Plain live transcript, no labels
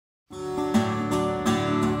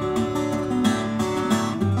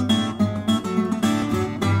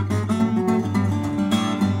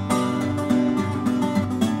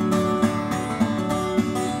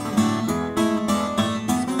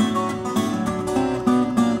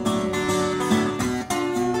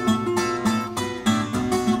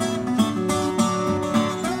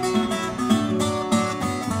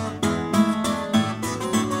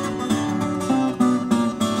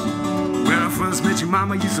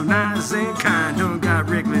so nice and kind. Done got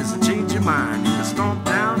reckless and changed your mind. You a stomp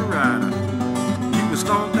down rider. You a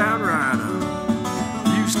stomp down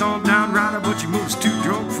rider. You stomp down rider, but you moves too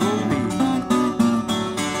drunk for me.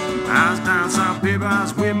 I was down south, baby, I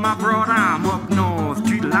was with my broad. I'm up north,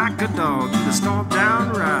 treated like a dog. You a stomp down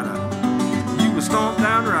rider. You a stomp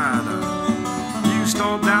down rider. You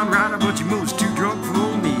stomp down rider, but you moves too drunk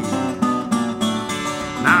for me.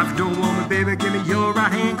 Now if you don't want me, baby, give me your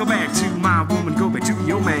right hand. Go back to my woman, go back to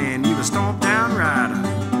your man. You a stomp down rider.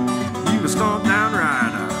 You a stomp down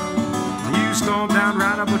rider. You stomp down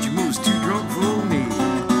rider, but you moves too drunk for me.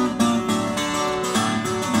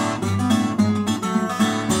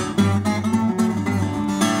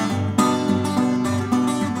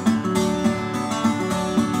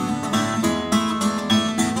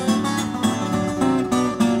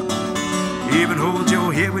 Even hold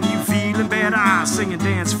your head when you feeling bad. I sing and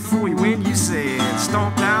dance for you when you said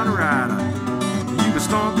stomp down rider. You a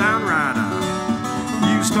stomp down rider.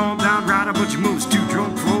 You stomp down rider, but your moves too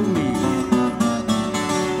drunk for me.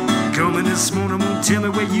 Coming this morning, won't tell me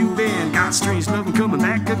where you been. Got strange loving coming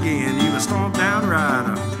back again. You a stomp down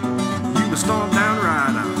rider. You a stomp down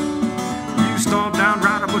rider. You stomp down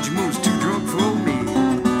rider, but your moves too drunk for me.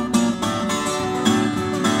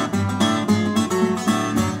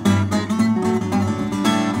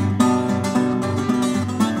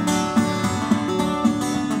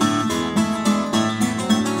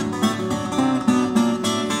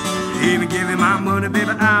 Even give me my money, baby,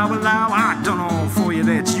 I will allow. I done all for you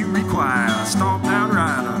that you require. Stomp down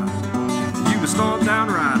rider. You a stomp down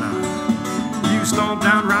rider. You stomp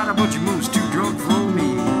down rider, but your moves too drunk for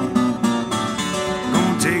me.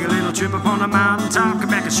 Gonna take a little trip up on the mountaintop. Come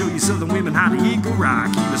back and show you southern women how the eagle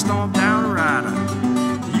rock. You a stomp down rider.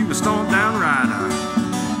 You a stomp down rider.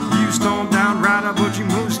 You stomp down rider, but your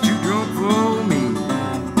moves too drunk for me.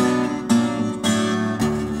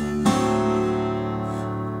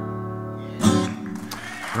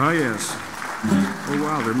 Oh, yes. Oh,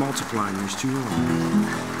 wow, they're multiplying. There's 2 of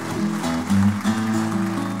them.